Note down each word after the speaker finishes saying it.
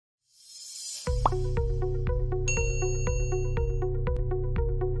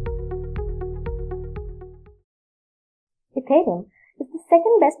Ethereum is the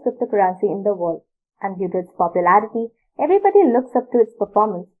second best cryptocurrency in the world, and due to its popularity, everybody looks up to its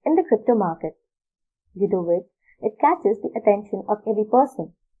performance in the crypto market, due to which it catches the attention of every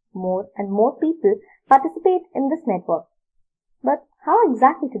person. More and more people participate in this network. But how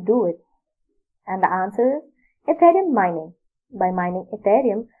exactly to do it? And the answer is Ethereum mining. By mining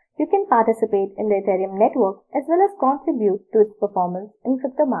Ethereum, you can participate in the Ethereum network as well as contribute to its performance in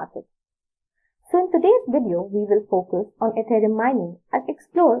crypto markets. So in today's video, we will focus on Ethereum mining and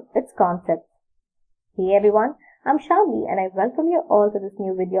explore its concepts. Hey everyone, I'm Shavli and I welcome you all to this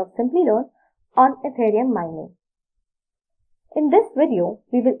new video of Simplilearn on Ethereum mining. In this video,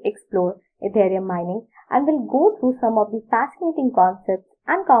 we will explore Ethereum mining and will go through some of the fascinating concepts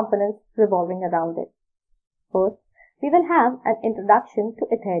and components revolving around it. First, we will have an introduction to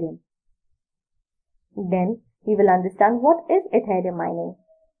Ethereum. Then, we will understand what is Ethereum mining.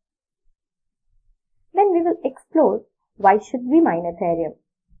 Then we will explore why should we mine Ethereum.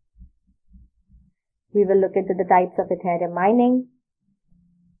 We will look into the types of Ethereum mining.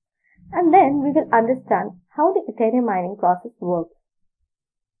 And then we will understand how the Ethereum mining process works.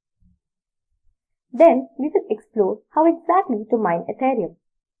 Then we will explore how exactly to mine Ethereum.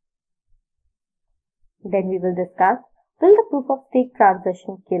 Then we will discuss, will the proof of stake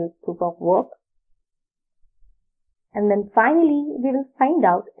transaction kill proof of work? And then finally we will find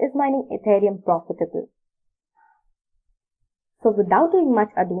out, is mining Ethereum profitable? So without doing much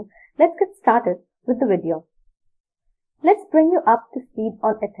ado, let's get started with the video. Let's bring you up to speed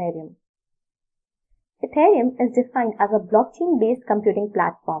on Ethereum. Ethereum is defined as a blockchain-based computing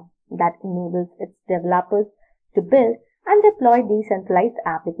platform that enables its developers to build and deploy decentralized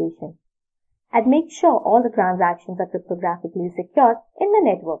applications and make sure all the transactions are cryptographically secured in the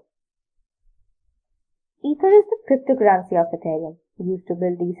network. Ether is the cryptocurrency of Ethereum, used to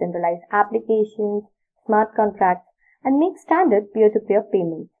build decentralized applications, smart contracts, and make standard peer-to-peer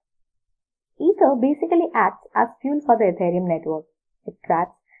payments. Ether basically acts as fuel for the Ethereum network. It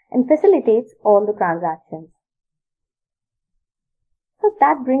tracks and facilitates all the transactions. So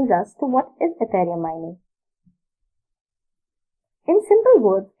that brings us to what is Ethereum mining. In simple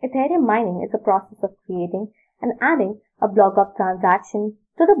words, Ethereum mining is a process of creating and adding a block of transactions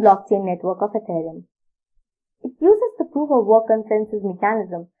to the blockchain network of Ethereum. It uses the proof of work consensus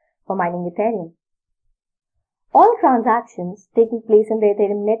mechanism for mining Ethereum. All transactions taking place in the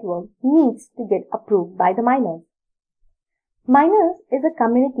Ethereum network needs to get approved by the miners. Miners is a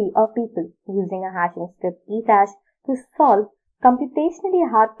community of people using a hashing script Ethash to solve computationally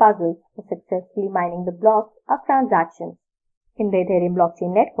hard puzzles for successfully mining the blocks of transactions in the Ethereum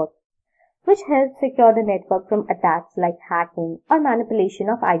blockchain network, which helps secure the network from attacks like hacking or manipulation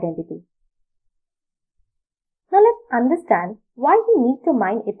of identity. Now let's understand why we need to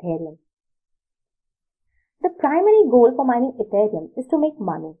mine Ethereum. The primary goal for mining Ethereum is to make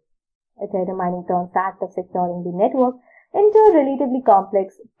money. Ethereum mining turns the act of securing the network into a relatively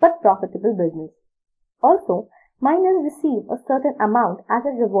complex but profitable business. Also, miners receive a certain amount as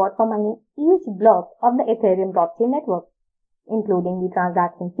a reward for mining each block of the Ethereum blockchain network, including the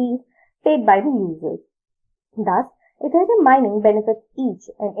transaction fees paid by the users. Thus, Ethereum mining benefits each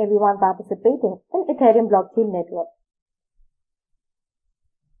and everyone participating in Ethereum blockchain network.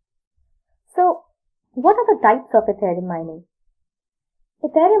 So, what are the types of Ethereum mining?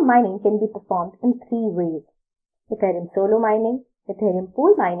 Ethereum mining can be performed in three ways: Ethereum solo mining, Ethereum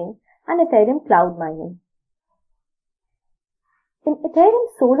pool mining, and Ethereum cloud mining. In Ethereum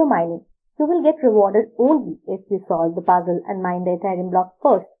solo mining, you will get rewarded only if you solve the puzzle and mine the Ethereum block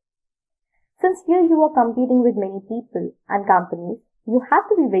first. Since here you are competing with many people and companies, you have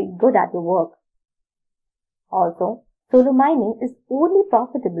to be very good at your work. Also, solo mining is only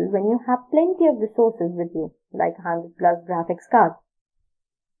profitable when you have plenty of resources with you, like 100+ graphics cards.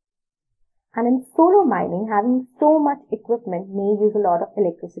 And in solo mining, having so much equipment may use a lot of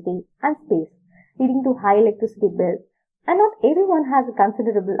electricity and space, leading to high electricity bills, and not everyone has a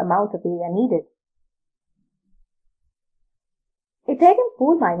considerable amount of area needed. Ethereum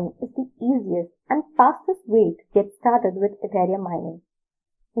pool mining is the easiest and fastest way to get started with Ethereum mining.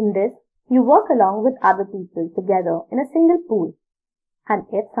 In this, you work along with other people together in a single pool, and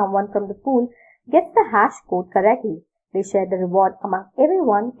if someone from the pool gets the hash code correctly, they share the reward among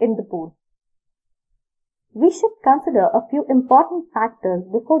everyone in the pool. We should consider a few important factors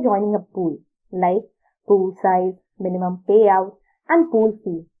before joining a pool, like pool size, minimum payout, and pool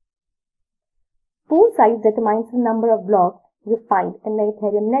fee. Pool size determines the number of blocks you find in the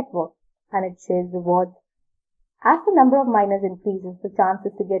Ethereum network, and it shares rewards. As the number of miners increases, the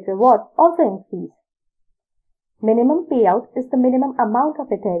chances to get rewards also increase. Minimum payout is the minimum amount of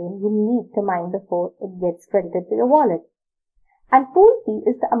Ethereum you need to mine before it gets credited to your wallet. And pool fee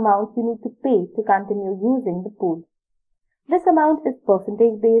is the amount you need to pay to continue using the pool. This amount is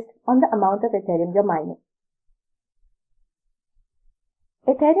percentage based on the amount of Ethereum you're mining.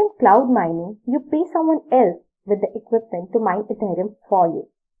 Ethereum cloud mining, you pay someone else with the equipment to mine Ethereum for you.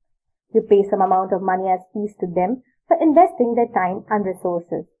 You pay some amount of money as fees to them for investing their time and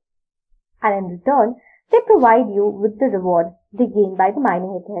resources. And in return, they provide you with the reward they gain by the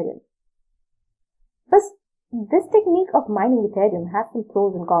mining Ethereum. But this technique of mining Ethereum has some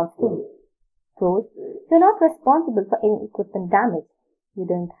pros and cons too. Pros, you're not responsible for any equipment damage. You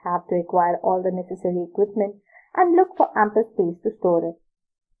don't have to acquire all the necessary equipment and look for ample space to store it.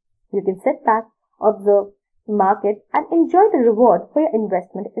 You can sit back, observe the market, and enjoy the reward for your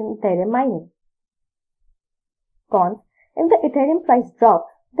investment in Ethereum mining. Cons, if the Ethereum price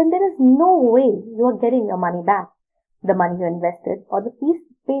drops, then there is no way you are getting your money back. The money you invested or the fees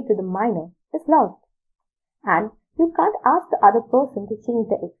paid to the miner is lost. And you can't ask the other person to change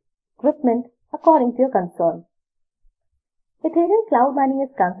the equipment according to your concern. Ethereum cloud mining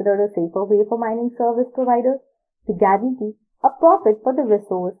is considered a safer way for mining service providers to guarantee a profit for the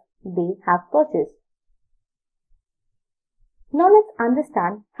resource they have purchased. Now let's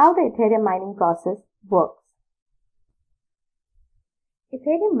understand how the Ethereum mining process works.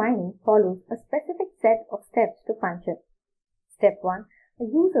 Ethereum mining follows a specific set of steps to function. Step 1. A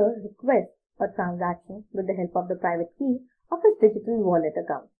user requests a transaction with the help of the private key of his digital wallet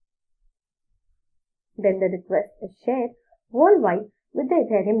account. Then the request is shared worldwide with the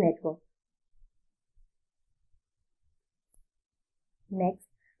Ethereum network. Next,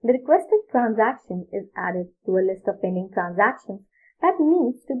 the requested transaction is added to a list of pending transactions that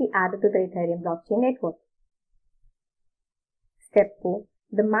needs to be added to the Ethereum blockchain network. Step 4.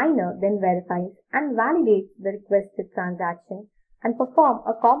 The miner then verifies and validates the requested transaction and perform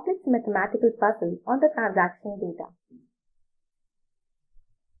a complex mathematical puzzle on the transaction data.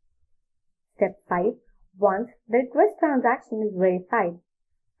 Step 5. Once the request transaction is verified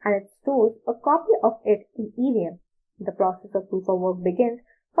and it stores a copy of it in Ethereum, the process of proof of work begins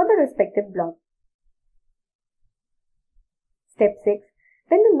for the respective block. Step 6.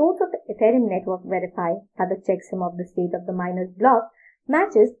 Then the nodes of the Ethereum network verify that the checksum of the state of the miner's block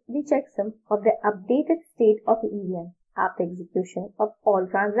matches the checksum of the updated state of the Ethereum after execution of all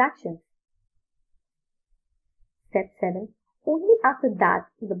transactions. Step 7. Only after that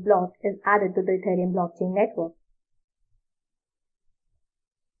the block is added to the Ethereum blockchain network.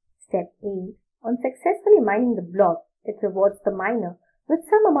 Step 8. On successfully mining the block, it rewards the miner with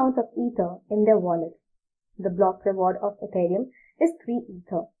some amount of Ether in their wallet. The block reward of Ethereum is 3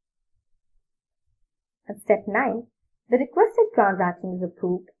 Ether. At step 9, the requested transaction is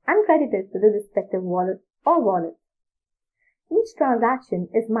approved and credited to the respective wallet or wallets. Each transaction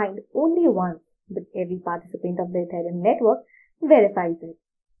is mined only once, but every participant of the Ethereum network verifies it.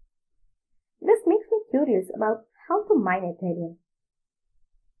 This makes me curious about how to mine Ethereum.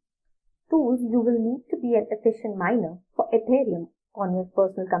 Tools you will need to be an efficient miner for Ethereum on your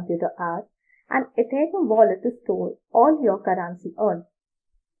personal computer are an Ethereum wallet to store all your currency earned,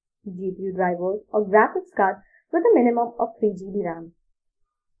 GPU drivers or graphics card with a minimum of 3 GB RAM,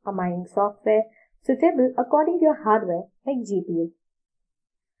 a mining software suitable according to your hardware like GPU,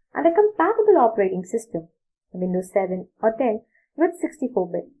 and a compatible operating system, Windows 7 or 10 with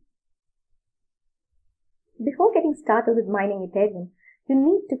 64-bit. Before getting started with mining Ethereum, you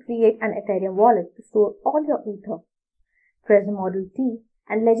need to create an Ethereum wallet to store all your Ether. Trezor Model T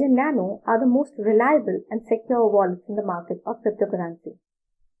and Ledger Nano are the most reliable and secure wallets in the market of cryptocurrency.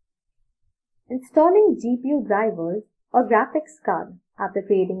 Installing GPU drivers or graphics card after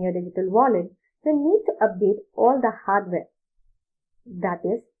creating your digital wallet, you need to update all the hardware, that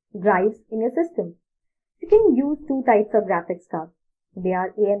is, drives in your system. You can use two types of graphics card. They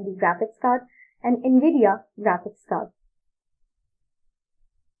are AMD graphics card and NVIDIA graphics card.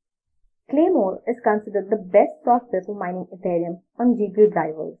 Claymore is considered the best software for mining Ethereum on GPU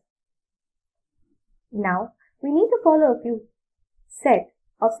drivers. Now, we need to follow a few set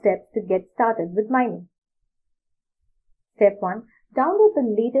of steps to get started with mining. Step 1. Download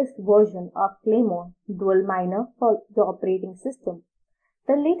the latest version of Claymore Dual Miner for your operating system.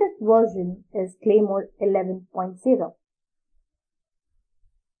 The latest version is Claymore 11.0.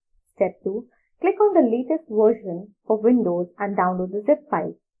 Step 2. Click on the latest version for Windows and download the zip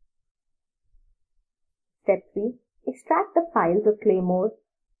file. Step 3. Extract the files of Claymore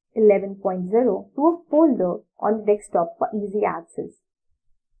 11.0 to a folder on the desktop for easy access.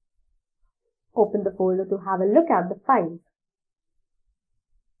 Open the folder to have a look at the files.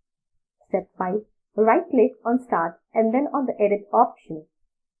 Step 5. Right-click on Start and then on the Edit option.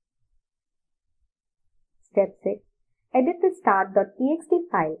 Step 6. edit the start.txt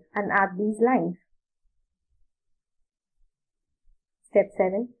file and add these lines. Step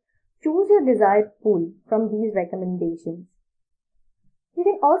 7. Choose your desired pool from these recommendations. You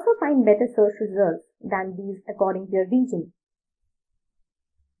can also find better search results than these according to your region.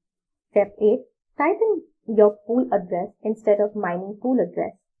 Step 8. Type in your pool address instead of mining pool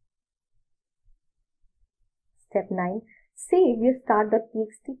address. Step 9. Save your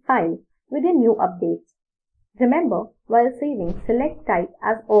start.txt file with your new updates. Remember, while saving, select type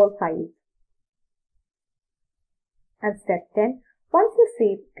as all files. And step 10. Once you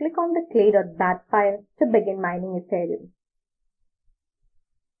save, click on the clay.bat file to begin mining Ethereum.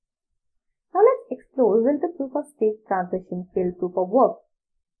 Now let's explore, will the proof of stake transition fail proof of work?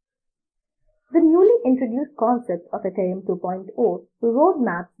 The newly introduced concept of Ethereum 2.0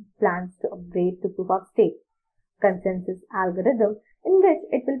 roadmaps plans to upgrade to proof of stake consensus algorithm in which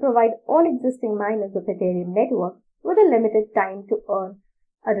it will provide all existing miners of Ethereum network with a limited time to earn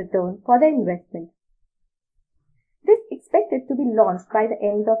a return for their investment. This is expected to be launched by the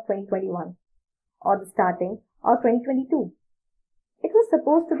end of 2021 or the starting of 2022. It was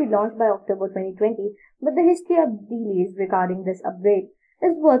supposed to be launched by October 2020, but the history of delays regarding this upgrade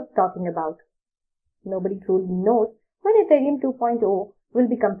is worth talking about. Nobody truly knows when Ethereum 2.0 will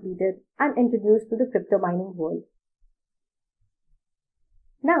be completed and introduced to the crypto mining world.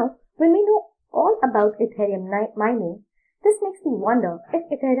 Now, when we know all about Ethereum mining, this makes me wonder if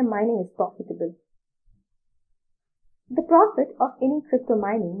Ethereum mining is profitable. The profit of any crypto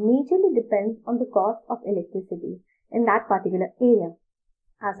mining majorly depends on the cost of electricity in that particular area.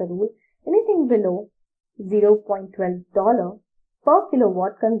 As a rule, anything below $0.12 per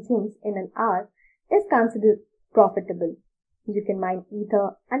kilowatt consumed in an hour is considered profitable. You can mine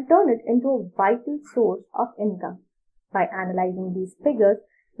Ether and turn it into a vital source of income by analyzing these figures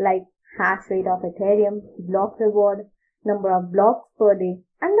like hash rate of Ethereum, block reward, number of blocks per day,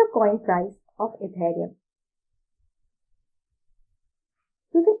 and the coin price of Ethereum.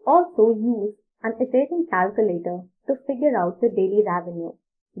 You can also use an Ethereum calculator to figure out the daily revenue,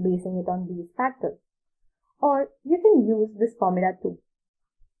 basing it on these factors. Or you can use this formula too.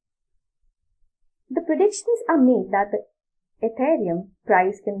 The predictions are made that the Ethereum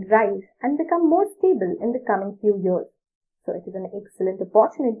price can rise and become more stable in the coming few years. So it is an excellent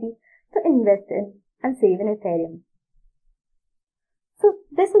opportunity to invest in and save in Ethereum. So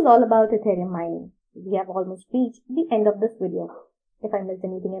this is all about Ethereum mining. We have almost reached the end of this video. If I missed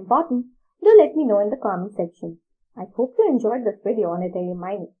anything important, do let me know in the comment section. I hope you enjoyed this video on Ethereum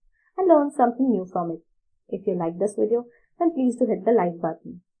mining and learned something new from it. If you like this video, then please do hit the like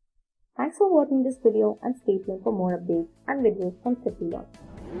button. Thanks for watching this video and stay tuned for more updates and videos from Simplilearn.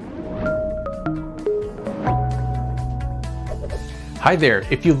 Hi there,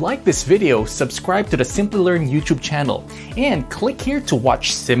 if you like this video, subscribe to the Simplilearn YouTube channel and click here to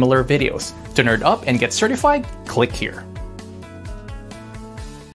watch similar videos. To nerd up and get certified, click here.